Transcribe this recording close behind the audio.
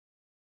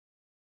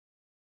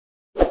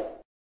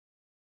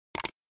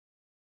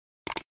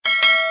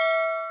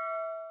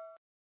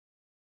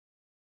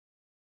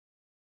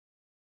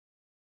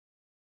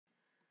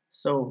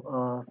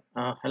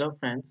Hello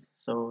friends.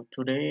 So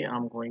today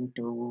I'm going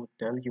to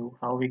tell you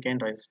how we can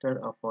register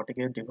a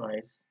Fortigate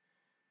device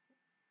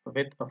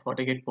with a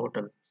Fortigate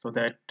portal so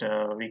that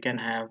we can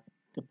have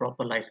the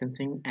proper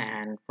licensing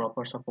and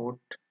proper support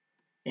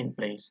in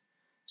place.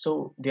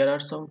 So there are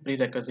some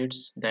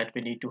prerequisites that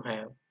we need to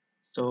have.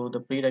 So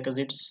the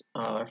prerequisites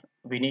are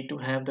we need to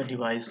have the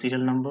device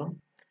serial number,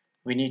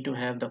 we need to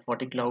have the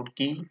FortiCloud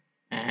key,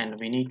 and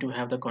we need to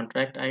have the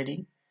contract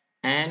ID.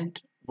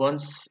 And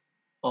once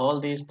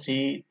all these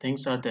three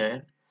things are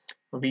there,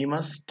 we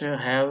must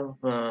have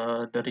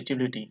the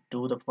reachability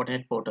to the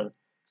Fortinet portal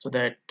so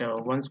that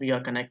once we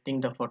are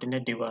connecting the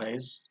Fortinet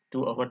device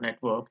to our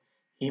network,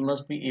 he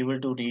must be able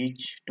to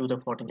reach to the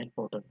Fortinet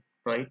portal,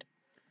 right?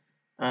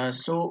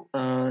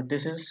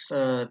 This is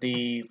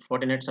the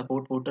Fortinet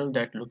support portal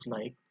that looks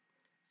like.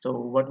 So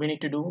what we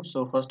need to do,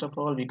 so first of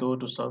all, we go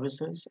to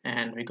services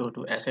and we go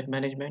to asset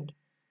management.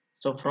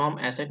 So from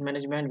asset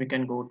management, we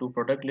can go to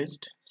product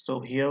list.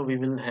 So here we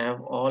will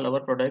have all our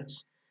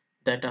products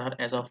that are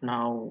as of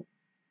now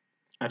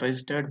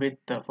registered with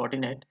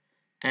Fortinet.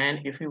 And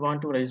if we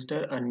want to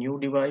register a new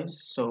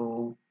device,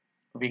 so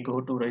we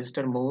go to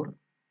register more,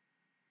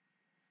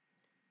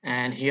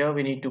 and here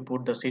we need to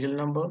put the serial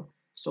number.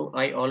 So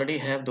I already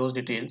have those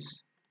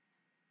details.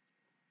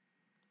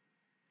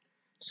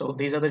 So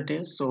these are the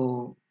details.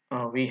 So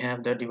we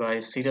have the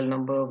device serial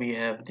number, we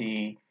have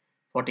the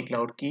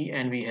FortiCloud key,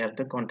 and we have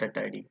the contract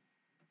ID,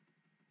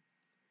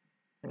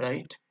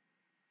 right?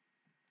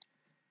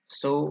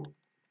 So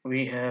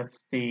we have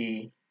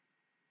we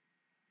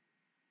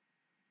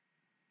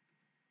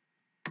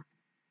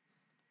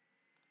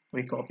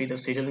copy the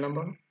serial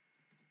number,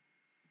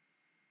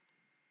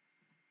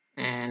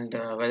 and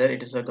whether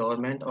it is a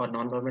government or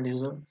non-government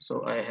user.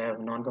 So I have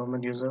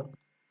non-government user,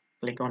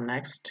 click on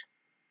next.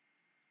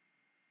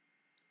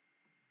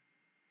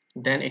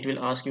 Then it will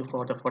ask you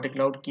for the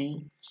FortiCloud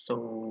key.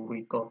 So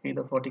we copy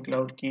the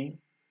FortiCloud key,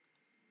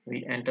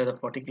 we enter the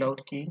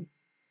FortiCloud key,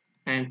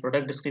 and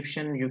product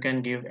description, you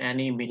can give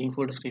any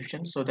meaningful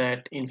description so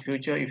that in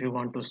future if you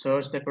want to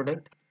search the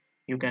product,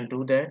 you can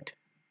do that.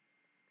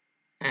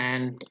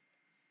 And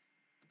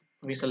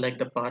we select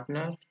the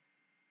partner,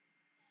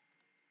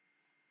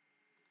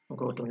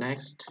 go to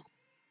next,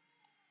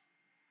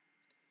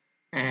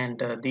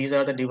 and these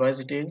are the device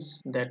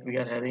details that we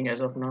are having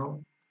as of now,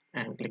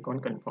 and click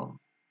on confirm.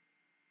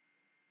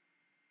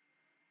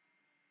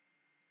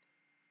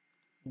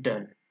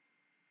 Done.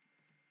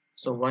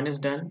 So one is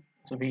done.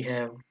 So we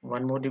have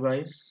one more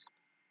device.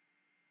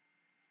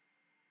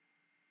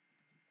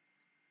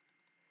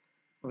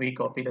 We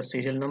copy the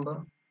serial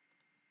number,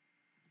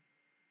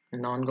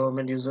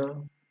 non-government user,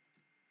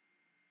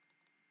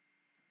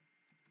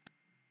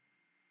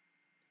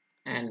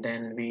 and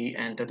then we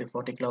enter the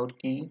FortiCloud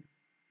key,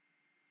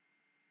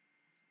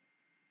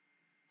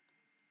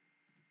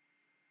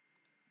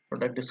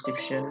 product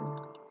description,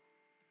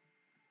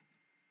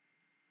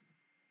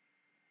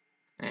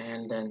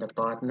 and then the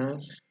partner,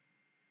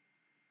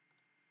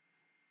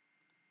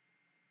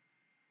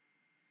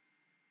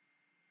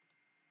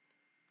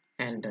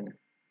 and done.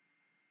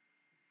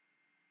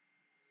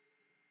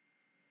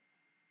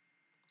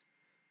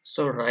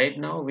 So right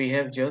now we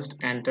have just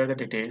entered the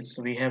details.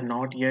 We have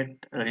not yet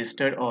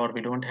registered, or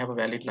we don't have a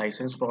valid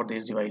license for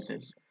these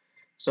devices.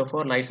 So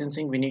for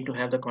licensing, we need to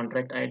have the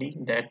contract ID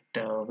that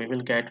we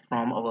will get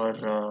from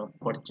our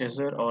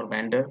purchaser or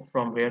vendor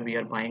from where we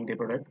are buying the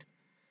product.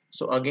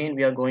 So again,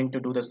 we are going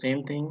to do the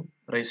same thing,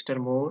 register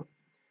more.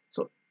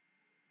 So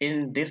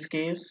in this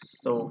case,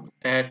 so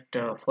at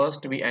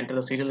first we enter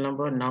the serial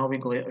number. Now we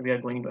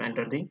are going to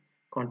enter the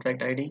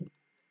contract ID,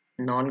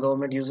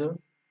 non-government user,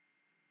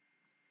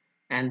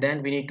 and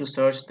then we need to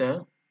search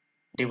the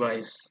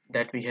device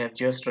that we have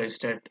just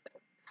registered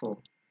for.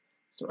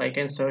 So I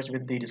can search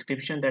with the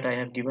description that I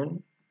have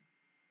given.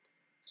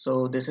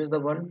 So this is the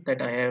one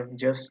that I have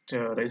just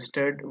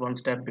registered one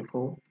step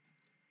before.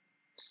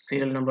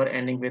 Serial number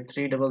ending with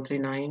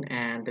 3339,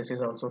 and this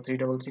is also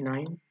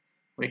 3339.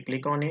 We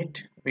click on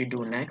it, we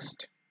do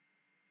next,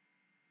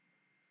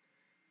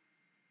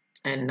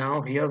 and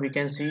now here we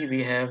can see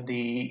we have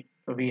the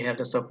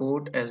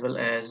support as well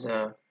as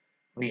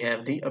we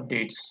have the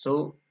updates.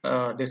 So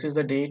this is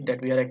the date that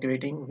we are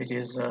activating, which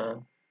is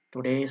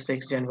today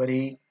 6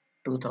 January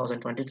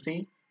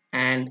 2023,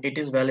 and it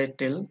is valid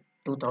till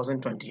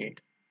 2028.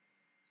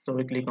 So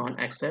we click on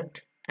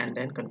accept and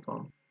then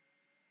confirm.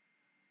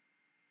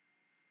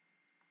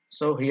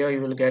 So here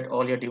you will get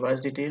all your device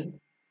detail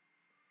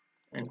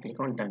and click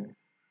on done.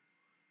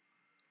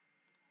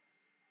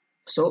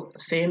 So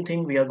same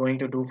thing we are going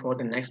to do for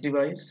the next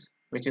device,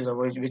 which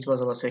was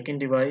our second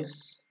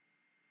device.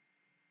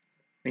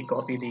 We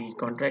copy the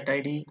contract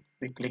ID,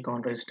 we click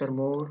on register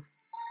more,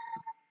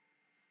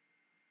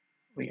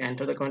 we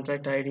enter the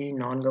contract ID,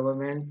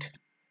 non-government,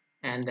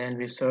 and then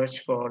we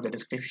search for the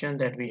description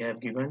that we have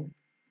given,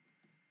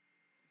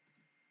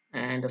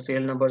 and the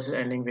serial numbers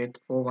ending with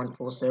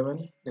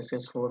 4147. This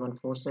is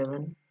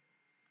 4147,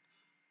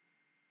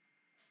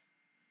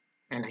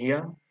 and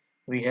here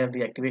we have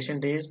the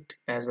activation date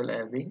as well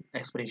as the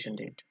expiration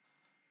date.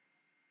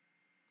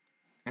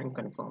 and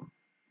confirm.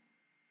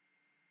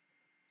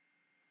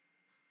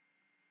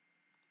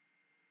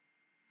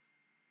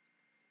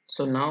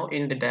 So now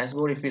in the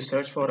dashboard, if we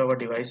search for our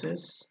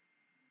devices,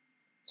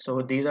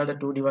 so these are the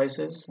two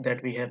devices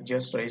that we have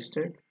just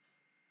registered.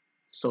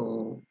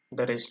 So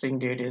the registering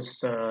date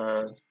is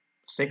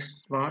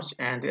 6th March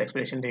and the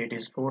expiration date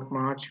is 4th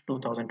March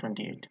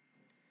 2028.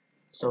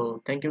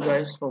 So thank you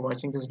guys for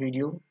watching this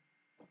video.